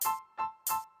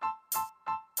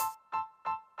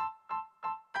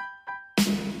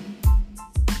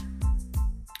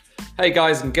Hey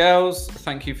guys and girls,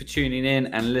 thank you for tuning in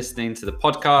and listening to the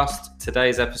podcast.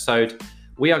 Today's episode,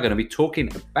 we are going to be talking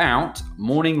about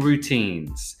morning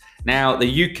routines. Now, the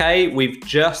UK, we've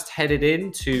just headed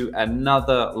into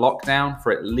another lockdown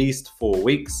for at least 4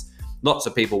 weeks. Lots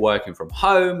of people working from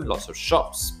home, lots of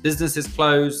shops, businesses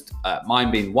closed, mine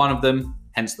being one of them,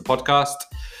 hence the podcast.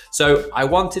 So I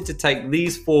wanted to take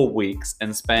these 4 weeks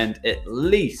and spend at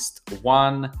least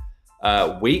one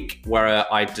week where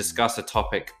I discuss a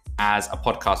topic as a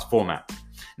podcast format.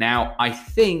 Now, I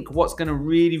think what's going to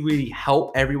really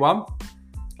help everyone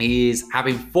is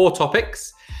having 4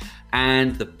 topics.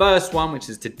 And the first one, which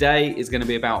is today, is going to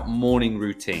be about morning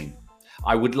routine.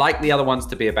 I would like the other ones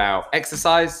to be about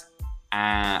exercise,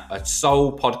 a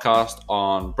sole podcast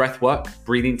on breath work,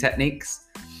 breathing techniques,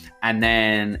 and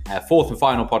then a 4th and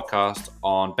final podcast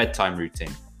on bedtime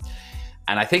routine.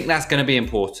 And I think that's going to be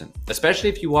important, especially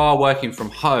if you are working from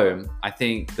home. I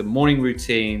think the morning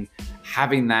routine,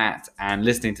 having that and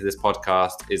listening to this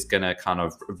podcast is going to kind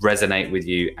of resonate with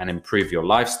you and improve your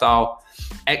lifestyle.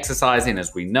 Exercising,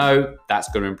 as we know, that's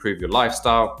going to improve your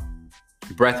lifestyle.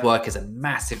 Breath work is a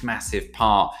massive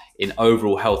part in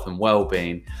overall health and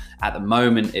well-being. At the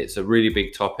moment, it's a really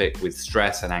big topic with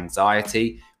stress and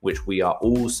anxiety, which we are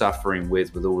all suffering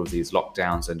with all of these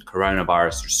lockdowns and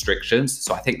coronavirus restrictions.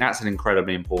 So I think that's an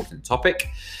incredibly important topic.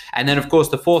 And then, of course,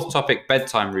 the 4th topic,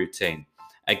 bedtime routine.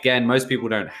 Again, most people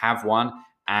don't have one.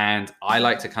 And I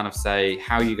like to kind of say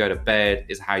how you go to bed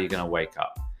is how you're going to wake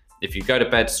up. If you go to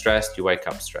bed stressed, you wake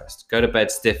up stressed. Go to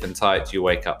bed stiff and tight, you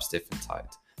wake up stiff and tight.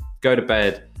 Go to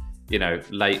bed,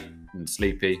 late and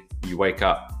sleepy, you wake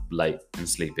up late and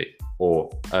sleepy, or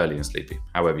early and sleepy,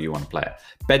 however you want to play it.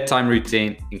 Bedtime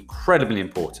routine, incredibly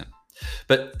important.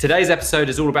 But today's episode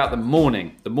is all about the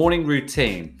morning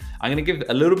routine. I'm going to give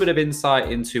a little bit of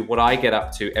insight into what I get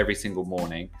up to every single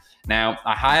morning. Now,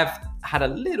 I have had a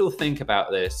little think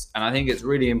about this, and I think it's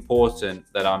really important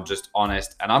that I'm just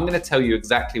honest, and I'm going to tell you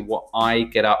exactly what I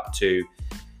get up to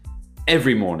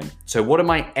every morning. So what are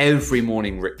my every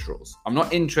morning rituals? I'm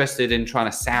not interested in trying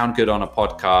to sound good on a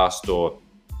podcast or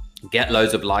get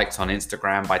loads of likes on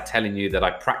Instagram by telling you that I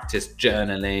practice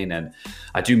journaling and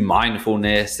I do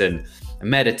mindfulness and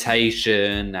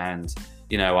meditation and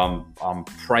I'm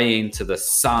praying to the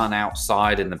sun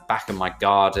outside in the back of my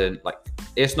garden. Like,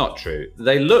 it's not true.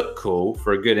 They look cool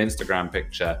for a good Instagram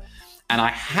picture, and I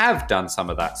have done some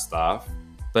of that stuff,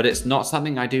 but it's not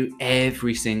something I do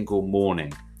every single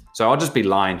morning. So I'll just be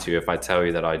lying to you if I tell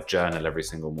you that I journal every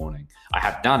single morning. I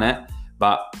have done it,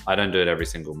 but I don't do it every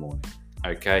single morning.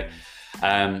 Okay.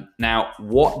 Now,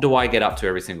 what do I get up to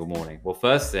every single morning? Well,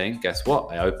 first thing, guess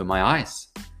what? I open my eyes.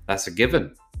 That's a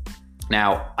given.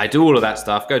 Now, I do all of that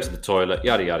stuff, go to the toilet,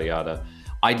 yada, yada, yada.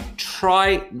 I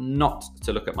try not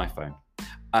to look at my phone.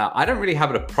 I don't really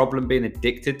have a problem being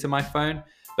addicted to my phone,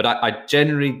 but I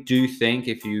generally do think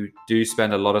if you do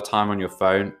spend a lot of time on your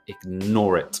phone,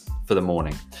 ignore it for the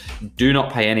morning. Do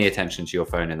not pay any attention to your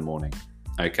phone in the morning,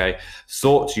 okay?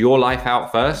 Sort your life out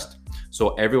first.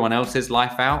 Sort everyone else's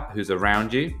life out who's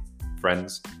around you,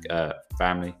 friends,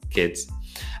 family, kids,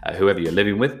 whoever you're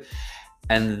living with.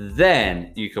 And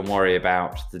then you can worry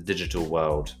about the digital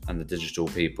world and the digital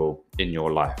people in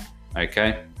your life,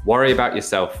 okay? Worry about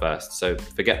yourself first, so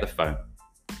forget the phone.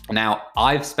 Now,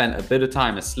 I've spent a bit of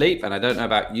time asleep, and I don't know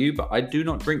about you, but I do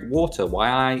not drink water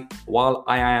while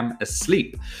I am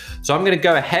asleep. So I'm going to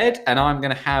go ahead and I'm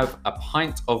going to have a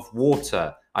pint of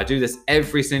water. I do this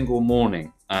every single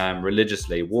morning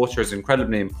religiously. Water is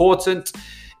incredibly important.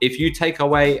 If you take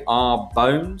away our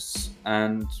bones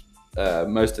and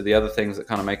most of the other things that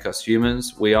kind of make us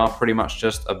humans, we are pretty much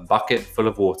just a bucket full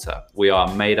of water. We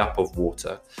are made up of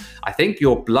water. I think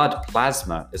your blood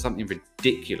plasma is something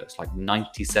ridiculous, like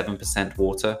 97%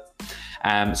 water.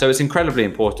 So it's incredibly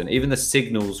important. Even the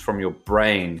signals from your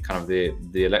brain, kind of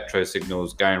the electro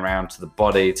signals going around to the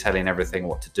body, telling everything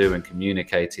what to do and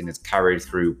communicating, is carried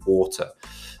through water.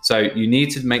 So you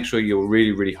need to make sure you're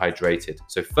really hydrated.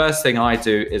 So first thing I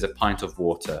do is a pint of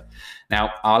water.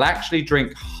 Now, I'll actually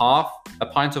drink half a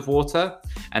pint of water,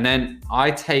 and then I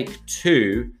take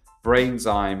 2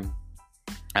 Brainzyme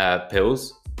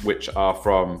pills, which are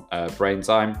from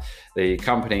Brainzyme. The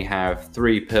company have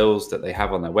 3 pills that they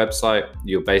have on their website.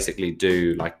 You'll basically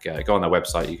do go on their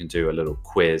website, you can do a little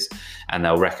quiz, and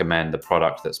they'll recommend the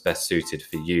product that's best suited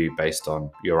for you based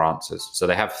on your answers. So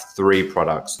they have 3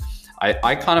 products.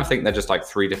 I kind of think they're just like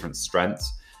 3 different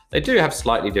strengths. They do have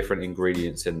slightly different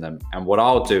ingredients in them. And what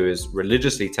I'll do is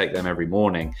religiously take them every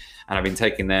morning. And I've been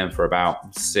taking them for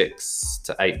about 6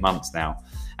 to 8 months now.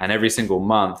 And every single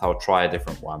month I'll try a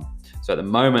different one. So at the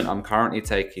moment, I'm currently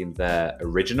taking their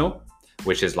original,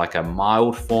 which is like a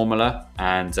mild formula,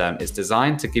 and it's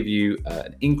designed to give you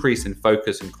an increase in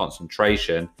focus and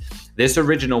concentration. This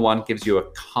original one gives you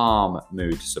a calm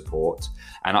mood support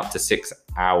and up to 6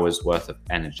 hours worth of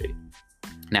energy.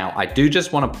 Now, I do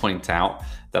just want to point out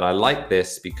that I like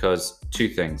this because two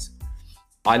things.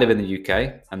 I live in the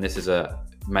UK, and this is a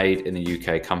made in the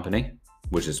UK company,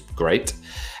 which is great.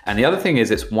 And the other thing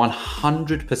is it's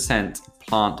 100%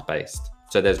 plant-based.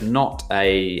 So there's not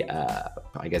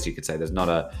I guess you could say there's not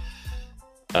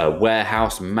a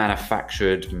warehouse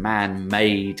manufactured,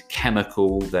 man-made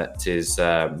chemical that is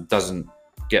doesn't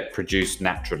get produced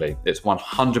naturally. It's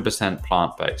 100%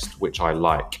 plant-based, which I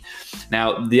like.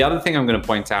 Now, the other thing I'm going to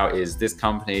point out is this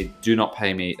company do not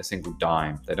pay me a single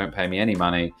dime. They don't pay me any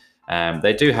money.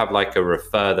 They do have like a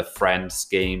refer the friend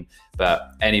scheme,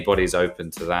 but anybody's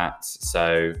open to that.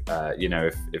 So,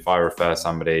 if I refer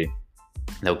somebody,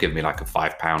 they'll give me like a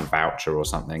 £5 voucher or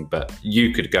something, but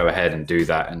you could go ahead and do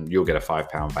that and you'll get a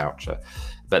 £5 voucher.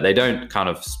 But they don't kind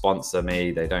of sponsor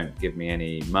me. They don't give me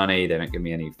any money. They don't give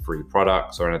me any free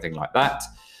products or anything like that.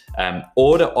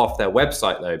 Order off their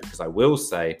website though, because I will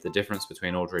say the difference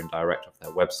between ordering direct off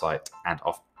their website and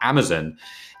off Amazon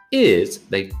is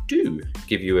they do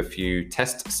give you a few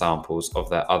test samples of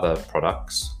their other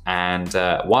products. And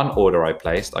one order I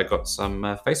placed, I got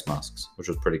some face masks, which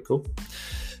was pretty cool.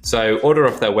 So order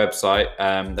off their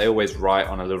website. They always write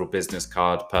on a little business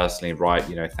card, personally write,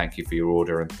 thank you for your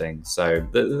order and things. So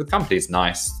the company's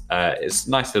nice. It's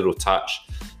a nice little touch.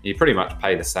 You pretty much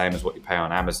pay the same as what you pay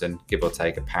on Amazon, give or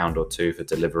take £1 or £2 for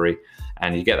delivery.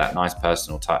 And you get that nice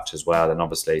personal touch as well. And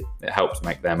obviously it helps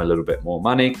make them a little bit more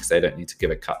money because they don't need to give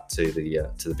a cut to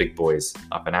the big boys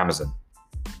up in Amazon.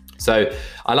 So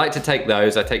I like to take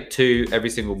those. I take 2 every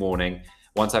single morning.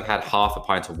 Once I've had half a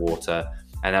pint of water,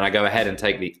 and then I go ahead and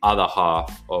take the other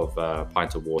half of a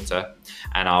pint of water,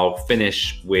 and I'll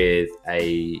finish with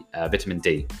a vitamin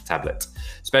D tablet.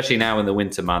 Especially now in the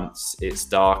winter months, it's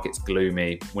dark, it's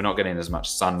gloomy, we're not getting as much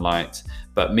sunlight.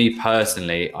 But me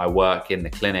personally, I work in the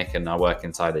clinic and I work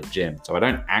inside a gym, so I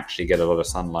don't actually get a lot of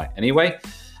sunlight anyway.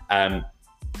 And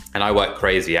I work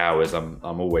crazy hours. I'm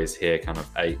always here kind of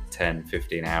 8, 10,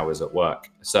 15 hours at work.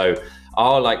 So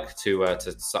I like to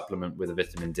supplement with a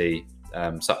vitamin D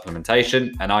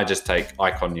supplementation, and I just take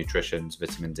Icon Nutrition's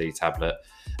vitamin D tablet.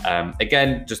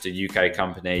 Again, just a UK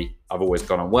company. I've always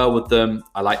gone on well with them.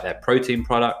 I like their protein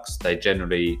products. They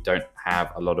generally don't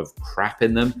have a lot of crap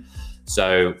in them.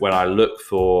 So when I look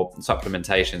for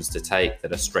supplementations to take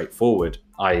that are straightforward,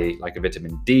 i.e. like a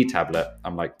vitamin D tablet,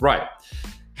 I'm like, right,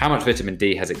 how much vitamin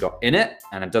D has it got in it?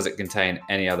 And does it contain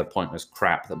any other pointless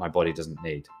crap that my body doesn't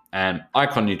need? And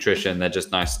Icon Nutrition, they're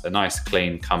just a nice,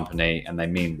 clean company, and they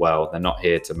mean well. They're not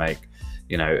here to make,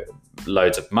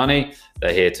 loads of money.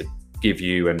 They're here to give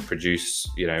you and produce,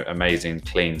 amazing,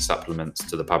 clean supplements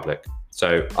to the public.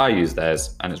 So I use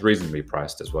theirs, and it's reasonably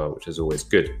priced as well, which is always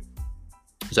good.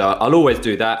 So I'll always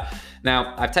do that.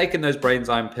 Now, I've taken those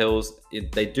Brainzyme pills.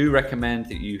 They do recommend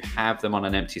that you have them on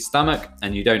an empty stomach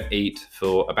and you don't eat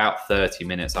for about 30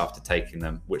 minutes after taking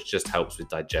them, which just helps with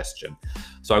digestion.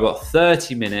 So I've got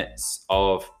 30 minutes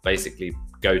of basically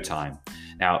go time.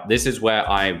 Now, this is where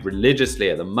I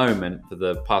religiously at the moment, for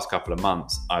the past couple of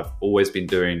months, I've always been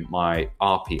doing my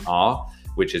RPR,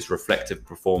 which is Reflective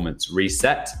Performance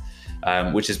Reset.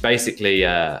 Which is basically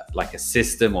like a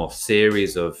system or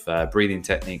series of breathing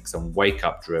techniques and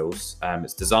wake-up drills.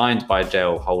 It's designed by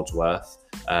J.L. Holdsworth.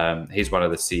 He's one of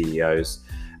the CEOs.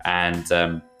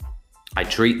 And I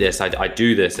treat this, I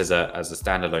do this as a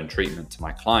standalone treatment to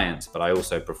my clients, but I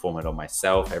also perform it on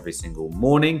myself every single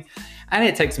morning. And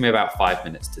it takes me about 5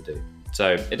 minutes to do.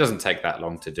 So it doesn't take that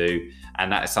long to do. And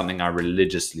that is something I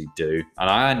religiously do. And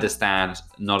I understand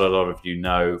not a lot of you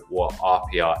know what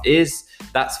RPR is.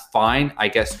 That's fine. I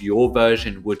guess your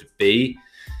version would be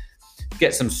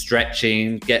get some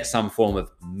stretching, get some form of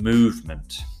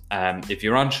movement. If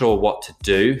you're unsure what to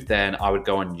do, then I would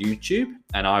go on YouTube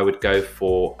and I would go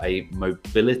for a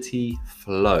mobility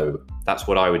flow. That's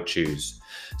what I would choose.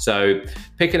 So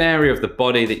pick an area of the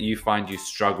body that you find you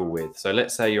struggle with. So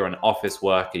let's say you're an office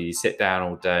worker, you sit down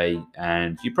all day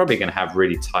and you're probably going to have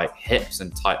really tight hips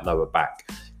and tight lower back.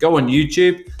 Go on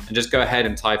YouTube and just go ahead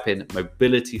and type in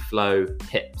mobility flow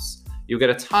hips. You'll get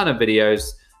a ton of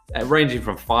videos ranging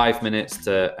from 5 minutes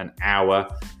to an hour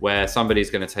where somebody's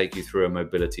going to take you through a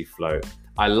mobility flow.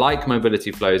 I like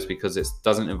mobility flows because it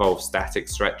doesn't involve static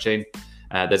stretching.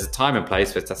 There's a time and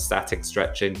place for static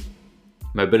stretching.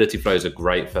 Mobility flows are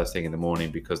great first thing in the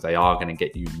morning because they are going to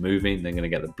get you moving. They're going to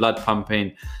get the blood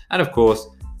pumping. And of course,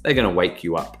 they're going to wake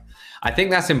you up. I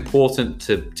think that's important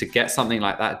to get something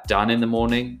like that done in the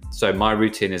morning. So my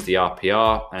routine is the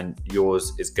RPR and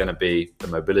yours is going to be the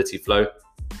mobility flow.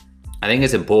 I think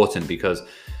it's important because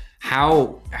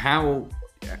how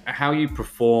you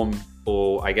perform,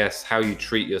 or I guess how you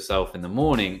treat yourself in the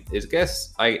morning is,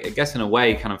 I guess in a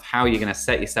way, kind of how you're going to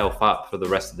set yourself up for the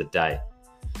rest of the day.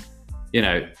 You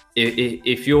know,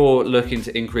 if you're looking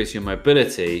to increase your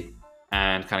mobility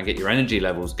and kind of get your energy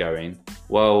levels going,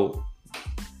 well,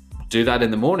 do that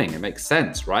in the morning. It makes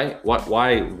sense, right?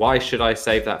 Why should I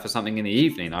save that for something in the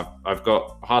evening? I've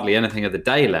got hardly anything of the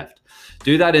day left.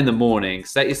 Do that in the morning.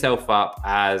 Set yourself up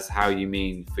as how you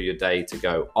mean for your day to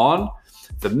go on.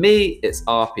 For me, it's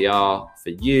RPR. For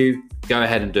you, go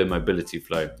ahead and do a mobility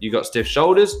flow. You got stiff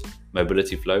shoulders,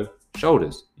 mobility flow,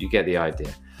 shoulders. You get the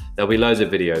idea. There'll be loads of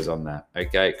videos on that,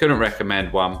 okay? Couldn't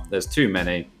recommend one. There's too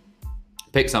many.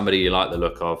 Pick somebody you like the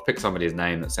look of, pick somebody's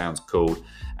name that sounds cool,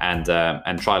 and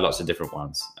try lots of different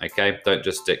ones, okay? Don't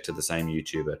just stick to the same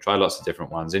YouTuber. Try lots of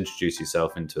different ones. Introduce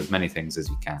yourself into as many things as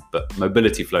you can. But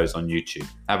mobility flows on YouTube.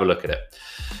 Have a look at it.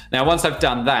 Now, once I've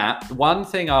done that, one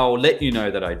thing I'll let you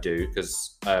know that I do,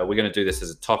 because we're going to do this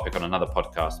as a topic on another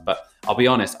podcast, but I'll be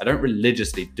honest, I don't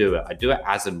religiously do it. I do it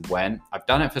as and when. I've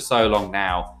done it for so long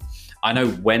now. I know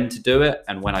when to do it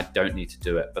and when I don't need to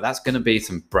do it, but that's going to be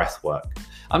some breath work.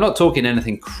 I'm not talking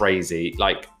anything crazy.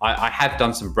 Like I have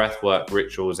done some breath work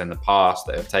rituals in the past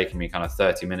that have taken me kind of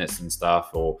 30 minutes and stuff,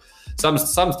 or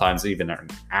sometimes even an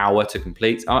hour to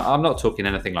complete. I'm not talking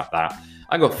anything like that.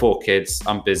 I got 4 kids.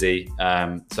 I'm busy.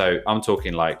 So I'm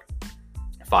talking like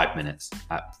 5 minutes,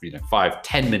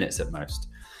 5-10 minutes at most.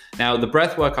 Now, the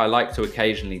breath work I like to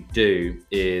occasionally do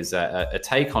is a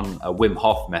take on a Wim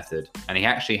Hof method. And he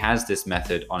actually has this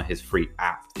method on his free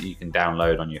app that you can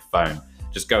download on your phone.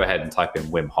 Just go ahead and type in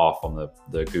Wim Hof on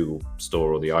the Google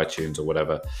Store or the iTunes or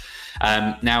whatever.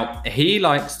 Now, he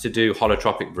likes to do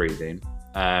holotropic breathing,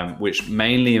 which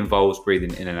mainly involves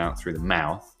breathing in and out through the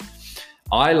mouth.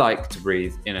 I like to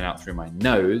breathe in and out through my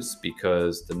nose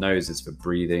because the nose is for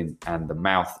breathing and the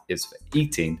mouth is for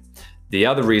eating. The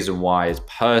other reason why is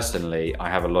personally, I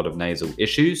have a lot of nasal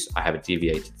issues. I have a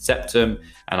deviated septum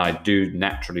and I do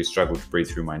naturally struggle to breathe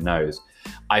through my nose.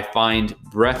 I find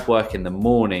breath work in the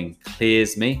morning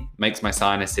clears me, makes my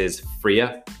sinuses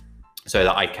freer so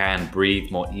that I can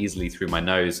breathe more easily through my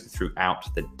nose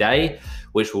throughout the day,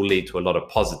 which will lead to a lot of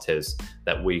positives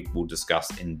that we will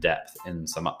discuss in depth in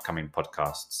some upcoming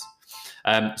podcasts.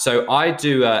 So I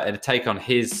do a take on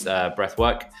his breath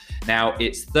work. Now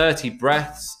it's 30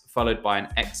 breaths, followed by an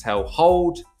exhale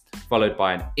hold, followed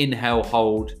by an inhale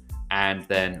hold, and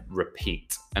then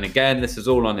repeat. And again, this is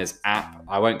all on his app.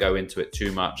 I won't go into it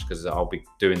too much because I'll be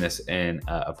doing this in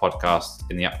a podcast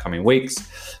in the upcoming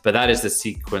weeks. But that is the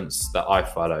sequence that I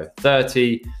follow.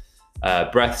 30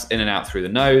 breaths in and out through the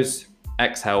nose,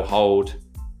 exhale hold,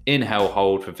 inhale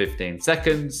hold for 15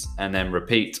 seconds, and then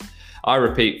repeat. I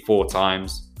repeat 4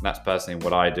 times. That's personally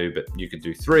what I do, but you could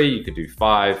do 3, you could do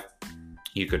 5.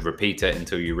 You could repeat it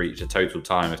until you reach a total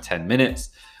time of 10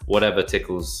 minutes, whatever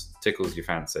tickles your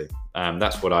fancy.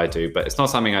 That's what I do, but it's not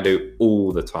something I do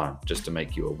all the time, just to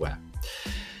make you aware.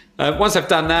 Once I've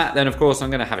done that, then of course I'm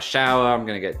going to have a shower, I'm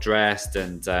going to get dressed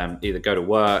and either go to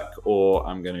work or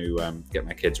I'm going to get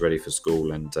my kids ready for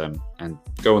school and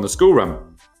go on the school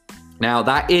run. Now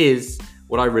that is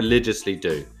what I religiously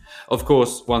do. Of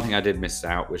course, one thing I did miss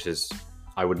out, which is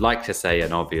I would like to say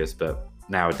an obvious, but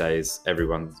nowadays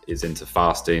everyone is into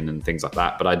fasting and things like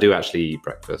that, but I do actually eat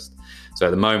breakfast. So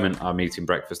at the moment I'm eating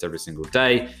breakfast every single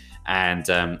day, and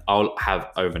I'll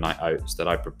have overnight oats that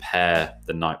I prepare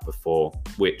the night before,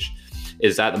 which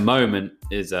is at the moment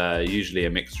is usually a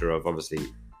mixture of obviously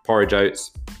porridge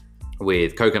oats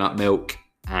with coconut milk,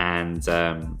 and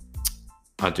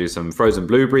I do some frozen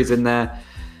blueberries in there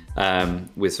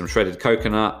with some shredded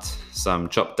coconut, some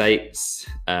chopped dates,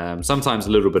 sometimes a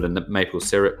little bit of maple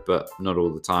syrup, but not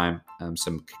all the time,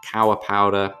 some cacao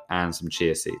powder and some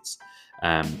chia seeds.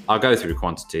 I'll go through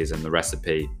quantities and the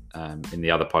recipe in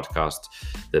the other podcast,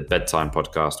 the bedtime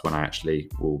podcast, when I actually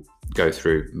will go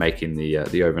through making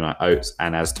the overnight oats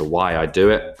and as to why I do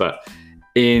it. But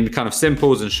in kind of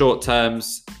simples and short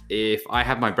terms, if I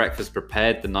have my breakfast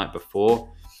prepared the night before,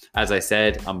 as I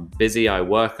said, I'm busy, I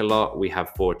work a lot, we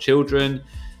have 4 children.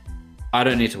 I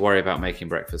don't need to worry about making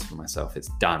breakfast for myself. It's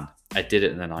done. I did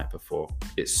it the night before.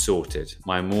 It's sorted.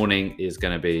 My morning is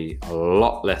going to be a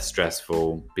lot less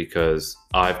stressful because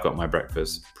I've got my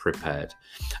breakfast prepared.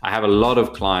 I have a lot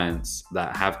of clients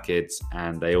that have kids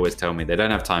and they always tell me they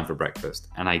don't have time for breakfast.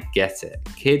 And I get it.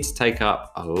 Kids take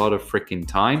up a lot of freaking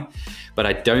time, but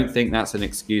I don't think that's an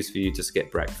excuse for you to skip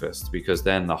breakfast, because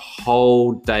then the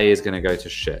whole day is going to go to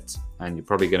shit. and you're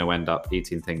probably going to end up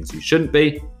eating things you shouldn't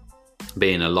be,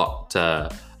 being a lot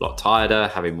tireder,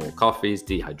 having more coffees,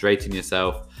 dehydrating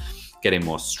yourself, getting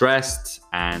more stressed,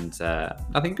 and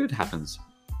nothing good happens.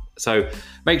 So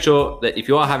make sure that if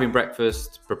you are having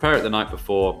breakfast, prepare it the night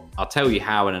before. I'll tell you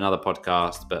how in another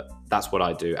podcast, but that's what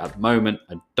I do. At the moment,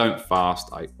 I don't fast.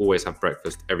 I always have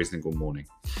breakfast every single morning.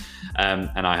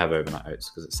 And I have overnight oats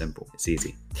because it's simple. It's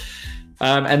easy.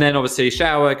 And then obviously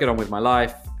shower, get on with my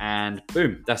life, and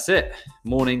boom, that's it.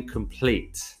 Morning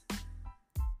complete.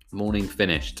 Morning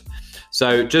finished.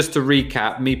 So just to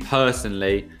recap, me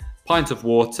personally, pint of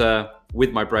water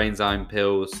with my Brainzyme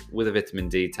pills, with a vitamin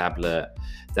D tablet.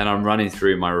 Then I'm running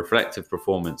through my reflective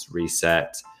performance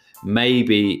reset.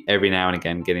 Maybe every now and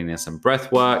again getting in some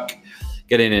breath work,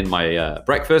 getting in my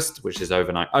breakfast, which is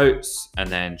overnight oats, and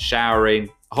then showering,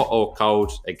 hot or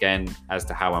cold, again, as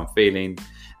to how I'm feeling,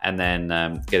 and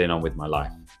then getting on with my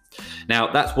life.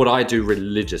 Now, that's what I do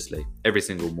religiously every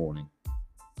single morning.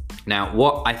 Now,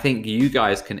 what I think you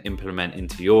guys can implement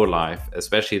into your life,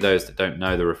 especially those that don't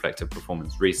know the reflective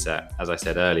performance reset, as I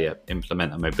said earlier,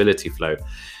 implement a mobility flow.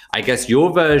 I guess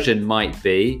your version might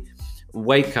be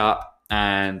wake up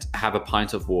and have a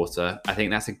pint of water. I think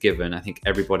that's a given. I think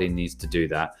everybody needs to do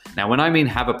that. Now, when I mean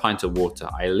have a pint of water,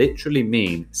 I literally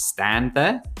mean stand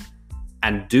there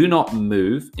and do not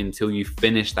move until you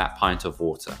finish that pint of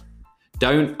water.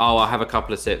 Don't, I'll have a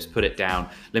couple of sips, put it down.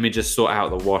 Let me just sort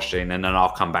out the washing and then I'll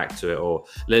come back to it. Or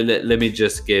let me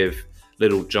just give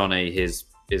little Johnny his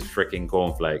freaking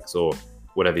cornflakes or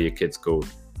whatever your kid's called.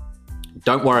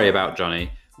 Don't worry about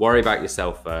Johnny. Worry about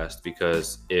yourself first,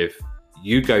 because if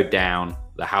you go down,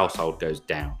 the household goes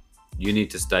down. You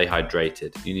need to stay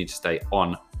hydrated. You need to stay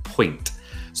on point.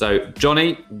 So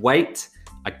Johnny, wait.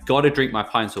 I got to drink my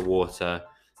pints of water.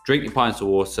 Drink your pints of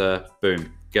water.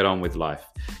 Boom. Get on with life.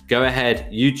 Go ahead,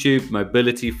 YouTube,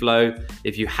 mobility flow.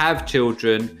 If you have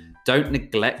children, don't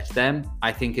neglect them.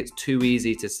 I think it's too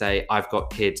easy to say, I've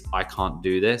got kids, I can't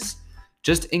do this.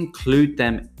 Just include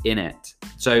them in it.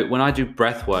 So when I do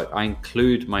breath work, I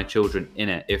include my children in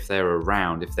it if they're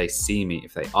around, if they see me,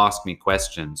 if they ask me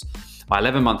questions. My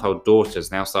 11-month-old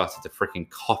daughter's now started to freaking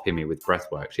copy me with breath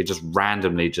work. She just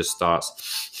randomly just starts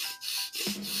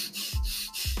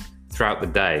throughout the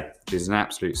day. She's an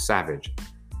absolute savage.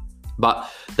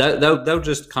 But they'll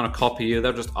just kind of copy you.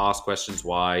 They'll just ask questions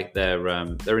why. They're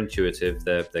intuitive.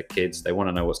 They're kids. They want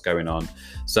to know what's going on.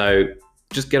 So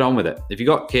just get on with it. If you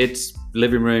got kids,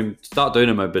 living room, start doing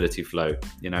a mobility flow.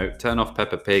 Turn off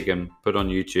Peppa Pig and put on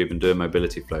YouTube and do a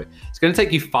mobility flow. It's going to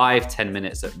take you 5-10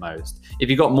 minutes at most. If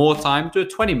you got more time, do a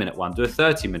 20-minute one, do a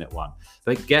 30-minute one.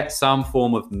 But get some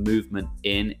form of movement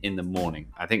in the morning.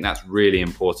 I think that's really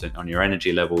important on your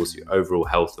energy levels, your overall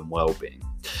health and well-being.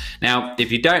 Now,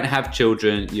 if you don't have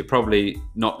children, you're probably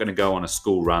not going to go on a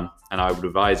school run. And I would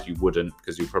advise you wouldn't,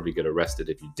 because you'd probably get arrested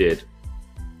if you did.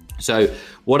 So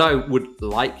what I would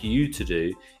like you to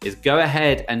do is go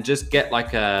ahead and just get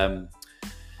like a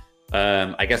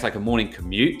morning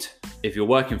commute. If you're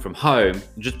working from home,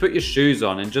 just put your shoes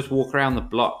on and just walk around the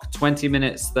block, 20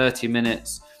 minutes, 30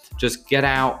 minutes. Just get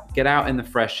out in the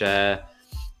fresh air,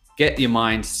 get your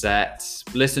mind set,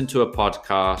 listen to a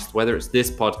podcast, whether it's this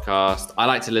podcast. I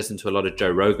like to listen to a lot of Joe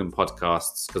Rogan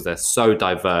podcasts because they're so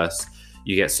diverse.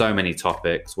 You get so many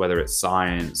topics, whether it's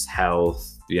science, health,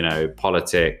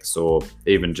 politics, or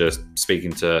even just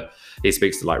he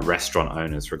speaks to like restaurant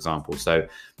owners, for example. So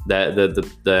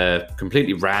they're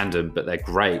completely random, but they're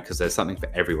great because there's something for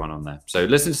everyone on there. So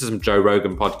listen to some Joe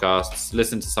Rogan podcasts,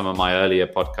 listen to some of my earlier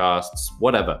podcasts,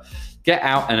 whatever. Get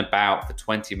out and about for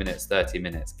 20 minutes, 30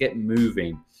 minutes. Get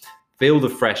moving. Feel the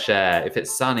fresh air. If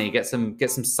it's sunny, get some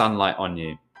sunlight on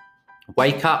you.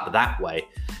 Wake up that way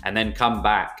and then come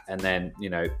back. And then,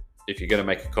 if you're going to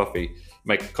make a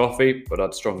coffee, but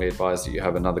I'd strongly advise that you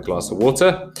have another glass of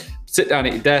water. Sit down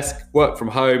at your desk, work from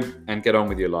home, and get on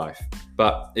with your life.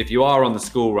 But if you are on the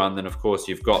school run, then of course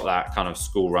you've got that kind of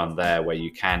school run there where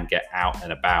you can get out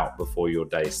and about before your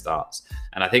day starts.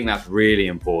 And I think that's really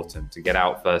important, to get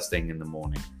out first thing in the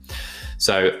morning.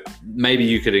 So maybe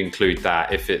you could include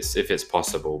that if it's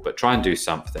possible, but try and do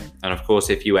something. And of course,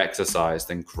 if you exercise,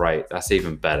 then great, that's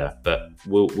even better. But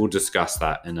we'll discuss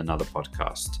that in another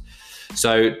podcast.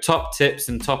 So top tips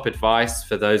and top advice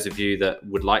for those of you that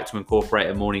would like to incorporate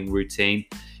a morning routine.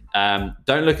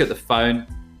 Don't look at the phone.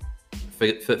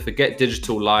 Forget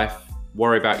digital life.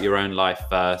 Worry about your own life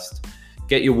first.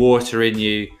 Get your water in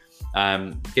you.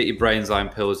 Get your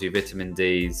Brainzyme pills, your vitamin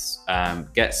Ds.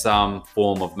 Get some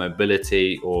form of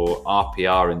mobility or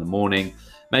RPR in the morning.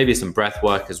 Maybe some breath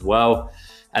work as well.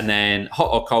 And then hot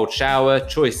or cold shower.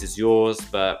 Choice is yours.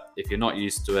 But if you're not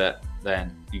used to it,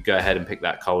 then you go ahead and pick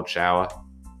that cold shower.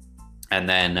 and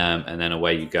then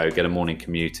away you go. Get a morning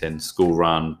commute in, school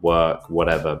run, work,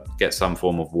 whatever. Get some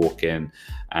form of walk in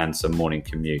and some morning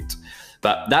commute.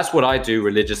 But that's what I do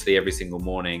religiously every single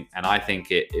morning. And I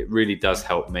think it really does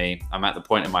help me. I'm at the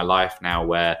point in my life now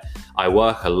where I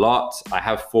work a lot. I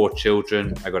have 4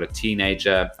 children. I got a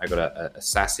teenager. I got a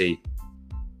sassy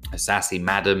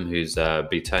madam who's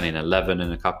be turning 11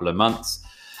 in a couple of months.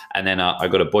 And then I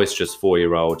got a boisterous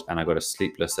 4-year-old and I got a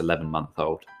sleepless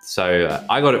 11-month-old. So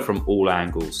I got it from all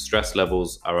angles. Stress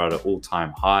levels are at an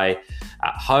all-time high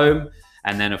at home.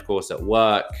 And then, of course, at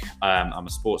work, I'm a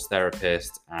sports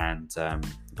therapist and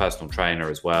personal trainer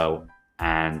as well.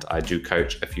 And I do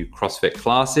coach a few CrossFit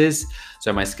classes.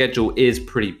 So my schedule is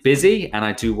pretty busy and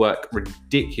I do work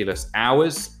ridiculous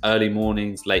hours, early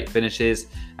mornings, late finishes.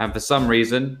 And for some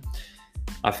reason,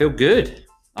 I feel good.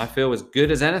 I feel as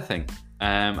good as anything.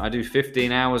 I do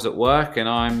 15 hours at work and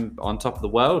I'm on top of the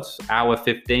world. Hour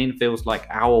 15 feels like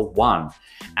hour 1.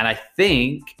 And I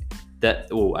think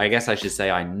I guess I should say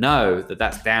I know that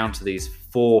that's down to these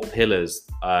 4 pillars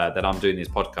that I'm doing these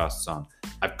podcasts on.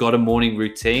 I've got a morning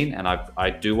routine and I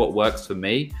do what works for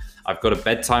me. I've got a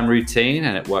bedtime routine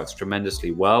and it works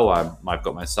tremendously well. I've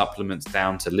got my supplements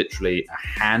down to literally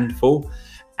a handful.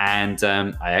 And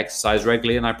I exercise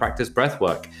regularly and I practice breath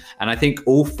work. And I think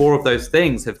all 4 of those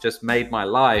things have just made my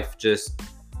life just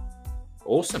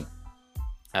awesome.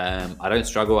 I don't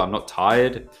struggle. I'm not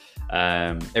tired.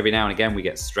 Every now and again we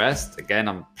get stressed. Again,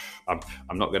 I'm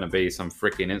not going to be some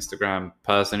freaking Instagram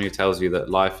person who tells you that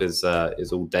life is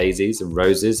all daisies and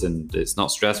roses and it's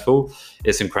not stressful.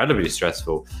 It's incredibly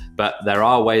stressful, but there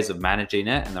are ways of managing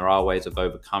it and there are ways of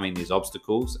overcoming these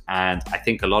obstacles. And I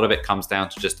think a lot of it comes down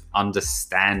to just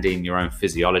understanding your own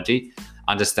physiology,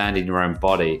 understanding your own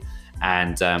body,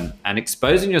 and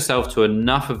exposing yourself to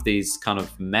enough of these kind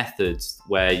of methods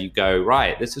where you go,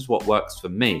 right, this is what works for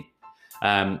me.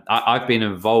 I've been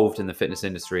involved in the fitness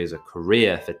industry as a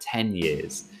career for 10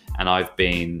 years. And I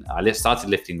started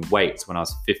lifting weights when I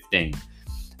was 15,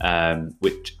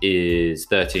 which is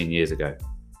 13 years ago.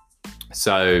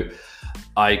 So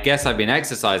I guess I've been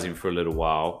exercising for a little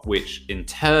while, which in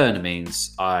turn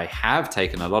means I have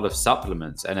taken a lot of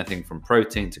supplements, anything from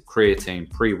protein to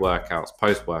creatine, pre-workouts,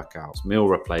 post-workouts, meal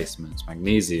replacements,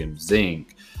 magnesium,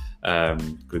 zinc,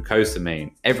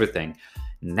 glucosamine, everything.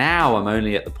 Now I'm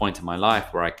only at the point in my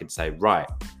life where I could say, right,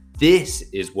 this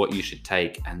is what you should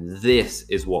take and this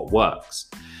is what works.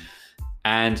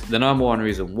 And the number one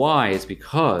reason why is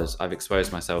because I've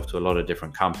exposed myself to a lot of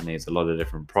different companies, a lot of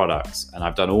different products, and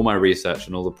I've done all my research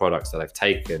on all the products that I've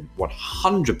taken.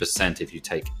 100% if you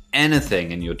take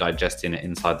anything and you're digesting it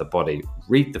inside the body,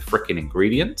 read the freaking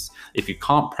ingredients. If you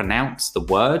can't pronounce the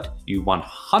word, you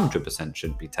 100%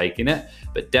 shouldn't be taking it,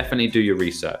 but definitely do your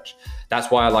research.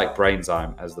 That's why I like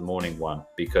Brainzyme as the morning one,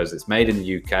 because it's made in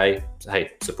the UK.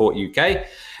 Hey, support UK,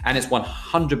 and it's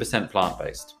 100%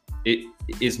 plant-based. It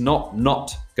is not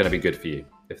going to be good for you,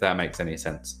 if that makes any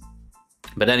sense.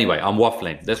 But anyway, I'm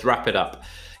waffling. Let's wrap it up.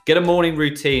 Get a morning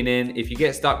routine in. If you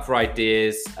get stuck for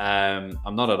ideas, I'm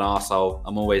not an arsehole.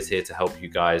 I'm always here to help you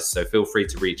guys. So feel free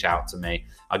to reach out to me.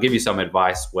 I'll give you some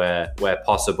advice where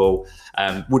possible.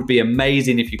 Would be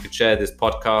amazing if you could share this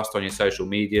podcast on your social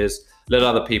medias. Let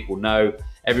other people know.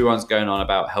 Everyone's going on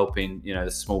about helping, the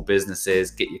small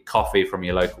businesses. Get your coffee from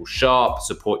your local shop.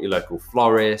 Support your local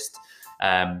florist.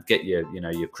 Get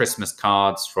your Christmas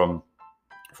cards from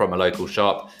a local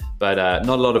shop, but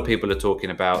not a lot of people are talking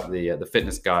about the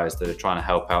fitness guys that are trying to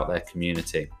help out their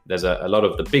community. There's a lot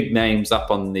of the big names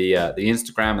up on the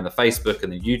Instagram and the Facebook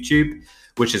and the YouTube,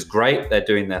 which is great. They're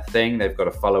doing their thing. They've got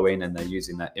a following and they're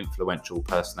using their influential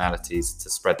personalities to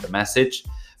spread the message.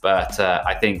 But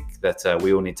I think that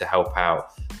we all need to help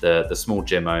out the small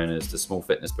gym owners, the small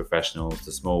fitness professionals,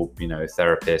 the small,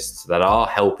 therapists that are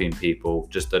helping people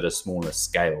just at a smaller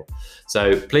scale.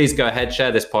 So please go ahead,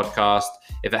 share this podcast.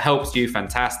 If it helps you,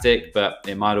 fantastic, but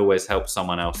it might always help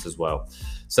someone else as well.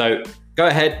 So go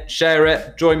ahead, share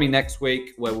it. Join me next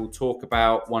week where we'll talk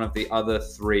about one of the other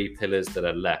 3 pillars that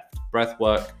are left: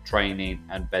 breathwork, training,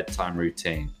 and bedtime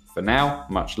routine. For now,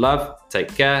 much love.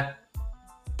 Take care.